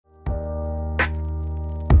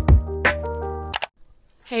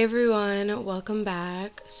Hey everyone, welcome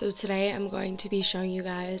back. So today I'm going to be showing you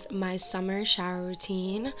guys my summer shower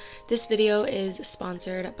routine. This video is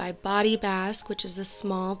sponsored by Body Bask, which is a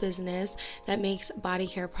small business that makes body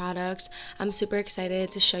care products. I'm super excited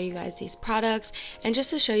to show you guys these products and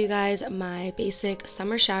just to show you guys my basic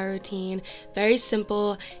summer shower routine. Very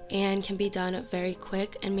simple and can be done very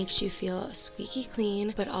quick and makes you feel squeaky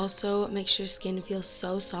clean, but also makes your skin feel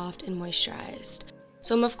so soft and moisturized.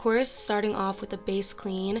 So I'm of course starting off with a base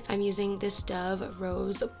clean. I'm using this Dove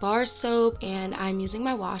Rose bar soap and I'm using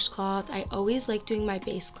my washcloth. I always like doing my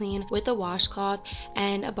base clean with a washcloth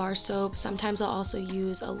and a bar soap. Sometimes I'll also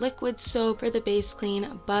use a liquid soap for the base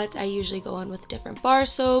clean, but I usually go in with different bar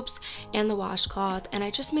soaps and the washcloth, and I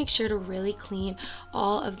just make sure to really clean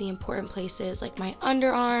all of the important places like my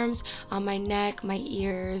underarms, on my neck, my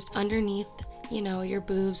ears, underneath your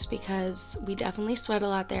boobs, because we definitely sweat a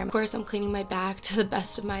lot there. Of course, I'm cleaning my back to the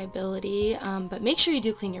best of my ability, but make sure you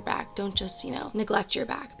do clean your back. Don't just, neglect your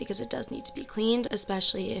back, because it does need to be cleaned,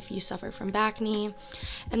 especially if you suffer from back knee.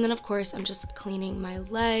 And then of course, I'm just cleaning my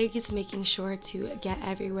legs, making sure to get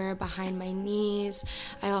everywhere behind my knees.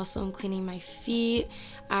 I also am cleaning my feet.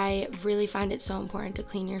 I really find it so important to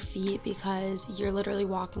clean your feet because you're literally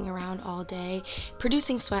walking around all day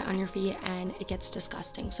producing sweat on your feet and it gets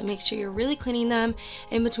disgusting. So make sure you're really cleaning them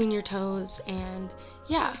in between your toes, and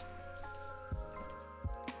yeah.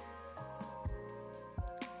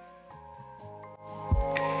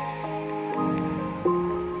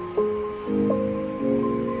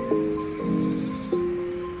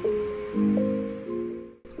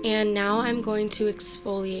 And now I'm going to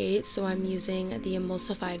exfoliate, so I'm using the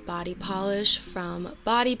emulsified body polish from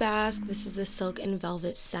Body Bask. This is the Silk and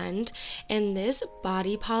Velvet scent, and this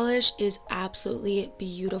body polish is absolutely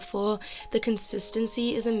beautiful. The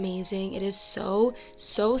consistency is amazing. It is so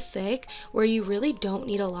thick where you really don't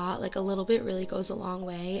need a lot. Like a little bit really goes a long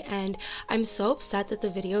way, and I'm so upset that the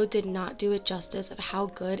video did not do it justice of how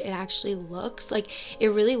good it actually looks. Like it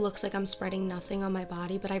really looks like I'm spreading nothing on my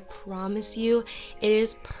body, but I promise you it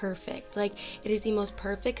is perfect. Like it is the most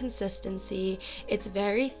perfect consistency. It's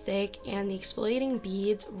very thick and the exfoliating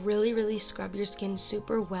beads really scrub your skin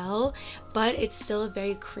super well, but it's still a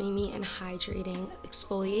very creamy and hydrating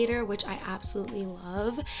exfoliator, which I absolutely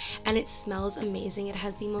love, and it smells amazing. It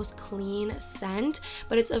has the most clean scent,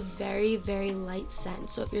 but it's a very light scent.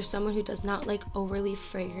 So if you're someone who does not like overly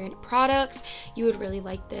fragrant products, you would really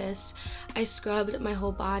like this. I scrubbed my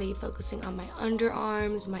whole body, focusing on my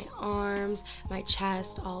underarms, my arms, my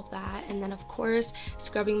chest, all of that, and then of course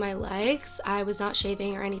scrubbing my legs. I was not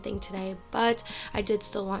shaving or anything today, but I did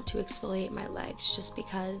still want to exfoliate my legs just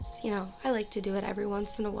because I like to do it every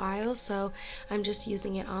once in a while. So I'm just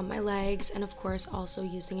using it on my legs, and of course also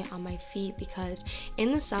using it on my feet, because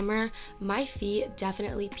in the summer my feet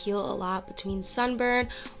definitely peel a lot between sunburn,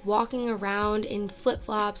 walking around in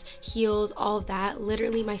flip-flops, heels, all of that.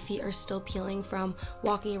 Literally my feet are still peeling from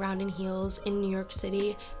walking around in heels in New York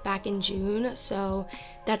City back in June, so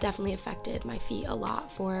that definitely affected my feet a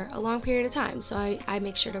lot for a long period of time. So I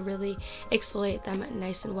make sure to really exfoliate them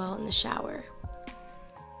nice and well in the shower.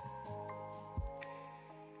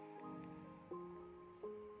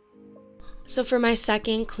 So for my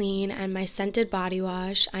second clean and my scented body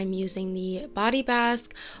wash, I'm using the Body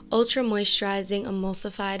Bask Ultra Moisturizing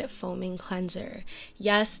Emulsified Foaming Cleanser.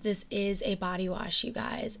 Yes, this is a body wash, you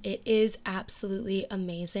guys. It is absolutely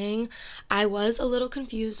amazing. I was a little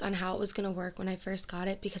confused on how it was going to work when I first got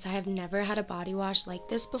it, because I have never had a body wash like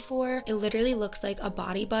this before. It literally looks like a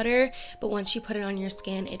body butter, but once you put it on your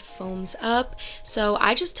skin, it foams up. So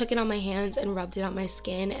I just took it on my hands and rubbed it on my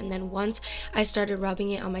skin, and then once I started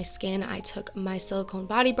rubbing it on my skin, I took my silicone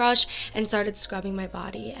body brush and started scrubbing my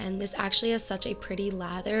body. And this actually has such a pretty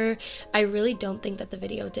lather. I really don't think that the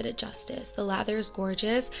video did it justice. The lather is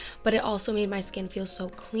gorgeous, but it also made my skin feel so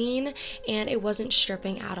clean, and it wasn't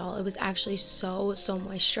stripping at all. It was actually so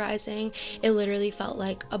moisturizing. It literally felt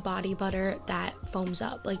like a body butter that foams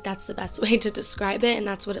up. Like that's the best way to describe it, and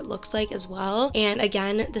that's what it looks like as well. And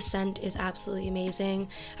again, the scent is absolutely amazing.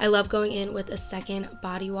 I love going in with a second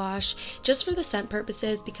body wash just for the scent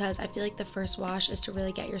purposes, because I feel like the first wash is to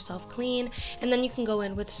really get yourself clean, and then you can go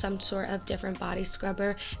in with some sort of different body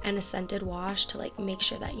scrubber and a scented wash to like make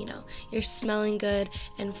sure that you're smelling good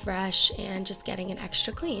and fresh and just getting it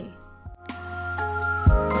extra clean.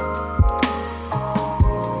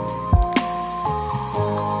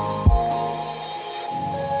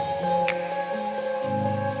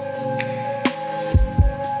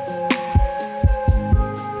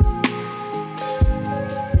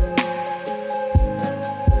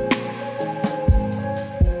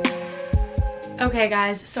 Okay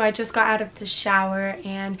guys, so I just got out of the shower,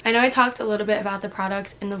 and I know I talked a little bit about the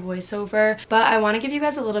products in the voiceover, but I want to give you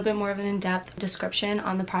guys a little bit more of an in-depth description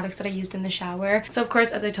on the products that I used in the shower. So of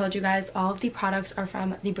course, as I told you guys, all of the products are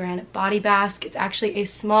from the brand Body Bask. It's actually a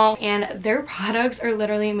small, and their products are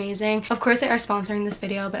literally amazing. Of course, they are sponsoring this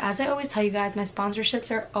video, but as I always tell you guys, my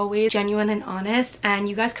sponsorships are always genuine and honest, and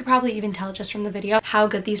you guys could probably even tell just from the video how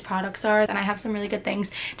good these products are, and I have some really good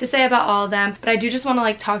things to say about all of them. But I do just want to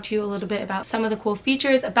like talk to you a little bit about some of the cool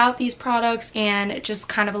features about these products and just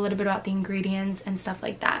kind of a little bit about the ingredients and stuff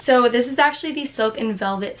like that. So this is actually the Silk and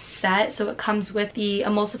Velvet set. So it comes with the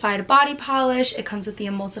emulsified body polish, it comes with the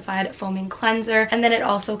emulsified foaming cleanser, and then it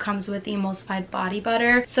also comes with the emulsified body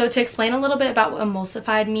butter. So to explain a little bit about what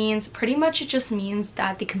emulsified means, pretty much it just means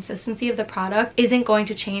that the consistency of the product isn't going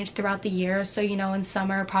to change throughout the year. So you know, in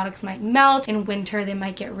summer products might melt, in winter they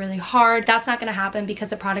might get really hard. That's not going to happen because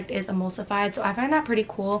the product is emulsified. So I find that pretty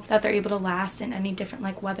cool that they're able to last in any different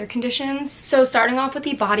like weather conditions. So starting off with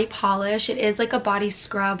the body polish, it is like a body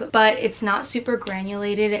scrub, but it's not super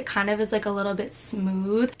granulated. It kind of is like a little bit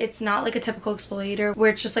smooth. It's not like a typical exfoliator where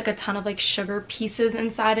it's just like a ton of like sugar pieces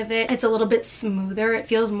inside of it. It's a little bit smoother. It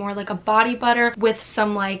feels more like a body butter with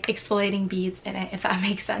some like exfoliating beads in it, if that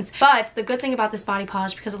makes sense. But the good thing about this body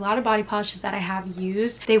polish, because a lot of body polishes that I have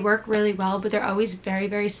used, they work really well, but they're always very,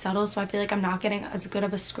 very subtle. So I feel like I'm not getting as good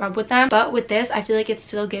of a scrub with them. But with this, I feel like it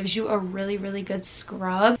still gives you a really, really good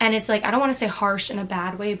scrub. And it's like, I don't want to say harsh in a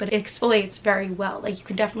bad way, but it exfoliates very well. Like you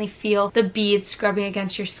can definitely feel the beads scrubbing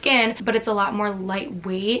against your skin, but it's a lot more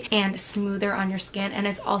lightweight and smoother on your skin. And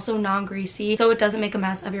it's also non-greasy, so it doesn't make a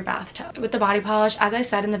mess of your bathtub. With the body polish, as I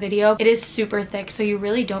said in the video, it is super thick, so you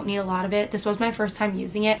really don't need a lot of it. This was my first time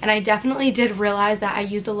using it, and I definitely did realize that I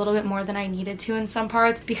used a little bit more than I needed to in some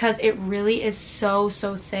parts, because it really is so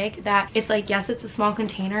thick that it's like, yes, it's a small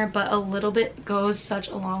container, but a little bit goes such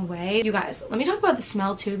a long way. You guys, let me talk about the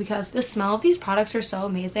smell too, because the smell of these products are so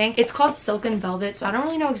amazing. It's called Silk and Velvet, so I don't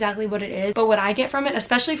really know exactly what it is, but what I get from it,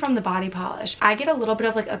 especially from the body polish, I get a little bit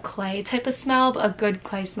of like a clay type of smell, but a good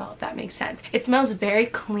clay smell, if that makes sense. It smells very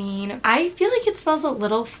clean. I feel like it smells a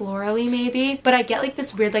little florally maybe, but I get like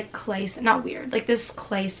this weird like clay, not weird, like this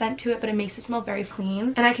clay scent to it, but it makes it smell very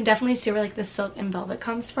clean. And I can definitely see where like the Silk and Velvet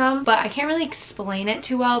comes from, but I can't really explain it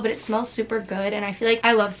too well, but it smells super good. And I feel like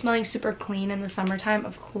I love smelling super clean in the summertime,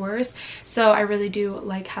 of course, so I really do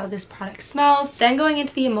like how this product smells. Then going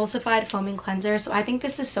into the emulsified foaming cleanser, so I think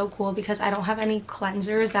this is so cool because I don't have any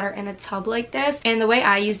cleansers that are in a tub like this, and the way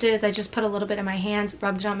I used it is I just put a little bit in my hands,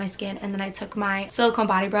 rubbed it on my skin, and then I took my silicone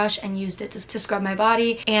body brush and used it to scrub my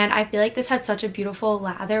body. And I feel like this had such a beautiful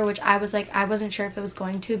lather, which I was like, I wasn't sure if it was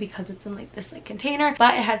going to because it's in like this like container,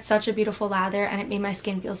 but it had such a beautiful lather and it made my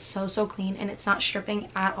skin feel so clean, and it's not stripping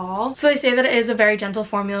at all. So they say that it is a very gentle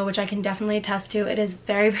formula, which I can definitely attest to. It is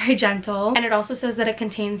very gentle, and it also says that it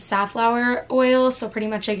contains safflower oil, so pretty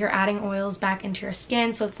much like you're adding oils back into your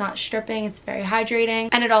skin, so it's not stripping. It's very hydrating,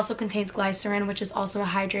 and it also contains glycerin, which is also a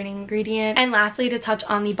hydrating ingredient. And lastly, to touch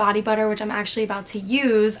on the body butter, which I'm actually about to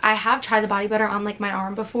use, I have tried the body butter on like my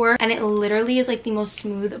arm before, and it literally is like the most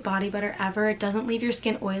smooth body butter ever. It doesn't leave your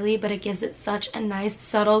skin oily, but it gives it such a nice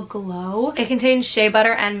subtle glow. It contains shea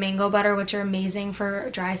butter and mango butter, which are amazing for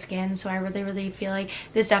dry skin, so I really feel like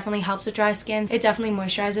this definitely helps with dry skin. It definitely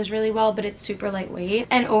moisturizes really well, but it's super lightweight.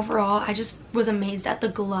 And overall, I just was amazed at the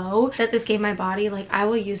glow that this gave my body. Like, I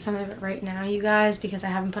will use some of it right now, you guys, because I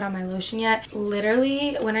haven't put on my lotion yet.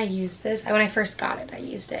 Literally, when I used this, when I first got it, I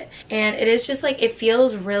used it, and it is just like, it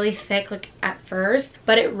feels really thick like at first,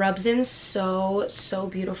 but it rubs in so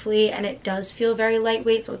beautifully, and it does feel very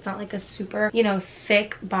lightweight, so it's not like a super, you know,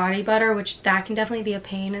 thick body butter, which that can definitely be a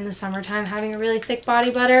pain in the summertime, having a really thick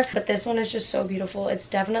body butter. But this one is just so beautiful. It's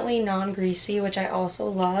definitely non-greasy, which I also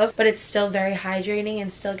love, but it's still very hydrating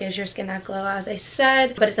and still gives your skin that glow, as I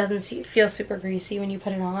said, but it doesn't feel super greasy when you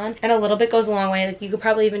put it on, and a little bit goes a long way. Like, you could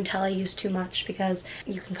probably even tell I used too much because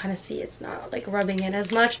you can kind of see it's not like rubbing in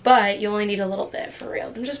as much, but you only need a little bit, for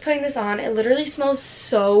real. I'm just putting this on. It literally smells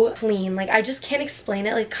so clean. Like, I just can't explain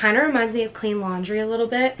it. Like, kind of reminds me of clean laundry a little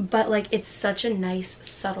bit, but like, it's such a nice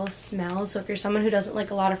subtle smell. So if you're someone who doesn't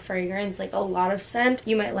like a lot of fragrance, like a lot of scent,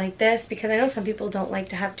 you might like this, because I know some people don't like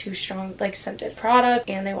to have too strong like scented product,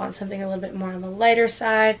 and they want something a little bit more on the lighter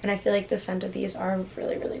side, and I feel like the scent of these are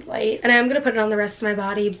really light. And I'm gonna put it on the rest of my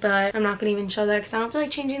body, but I'm not gonna even show that because I don't feel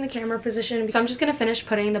like changing the camera position. So I'm just gonna finish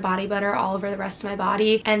putting the body butter all over the rest of my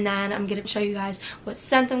body, and then I'm gonna show you guys what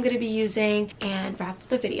scent I'm gonna be using and wrap up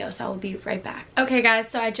the video. So I'll be right back. Okay guys,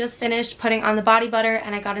 so I just finished putting on the body butter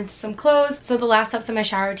and I got into some clothes. So the last steps in my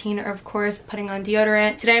shower routine are of course putting on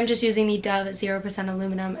deodorant. Today I'm just using the Dove 0%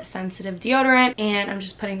 aluminum sensitive deodorant, and I'm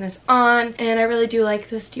just putting this on, and I really do like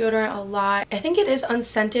this deodorant a lot. I think it is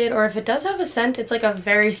unscented, or if it does have a scent, it's like a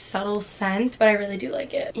very subtle scent, but I really do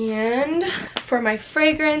like it. And for my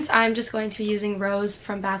fragrance, I'm just going to be using Rose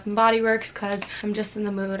from Bath & Body Works because I'm just in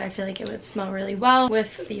the mood. I feel like it would smell really well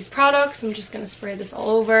with these products. I'm just gonna spray this all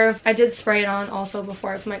over. I did spray it on also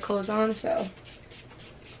before I put my clothes on, so.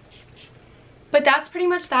 But that's pretty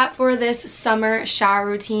much that for this summer shower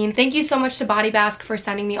routine. Thank you so much to Body Bask for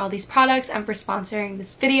sending me all these products and for sponsoring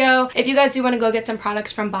this video. If you guys do want to go get some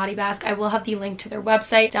products from Body Bask, I will have the link to their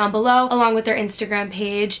website down below along with their Instagram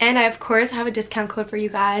page. And I of course have a discount code for you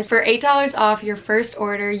guys. For $8 off your first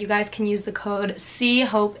order, you guys can use the code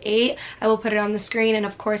CHOPE8. I will put it on the screen, and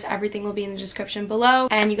of course everything will be in the description below.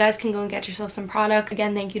 And you guys can go and get yourself some products.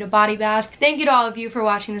 Again, thank you to Body Bask. Thank you to all of you for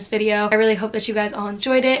watching this video. I really hope that you guys all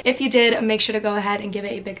enjoyed it. If you did, make sure to go ahead and give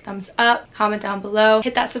it a big thumbs up, comment down below,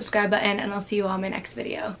 hit that subscribe button, and I'll see you all in my next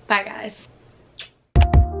video. Bye guys.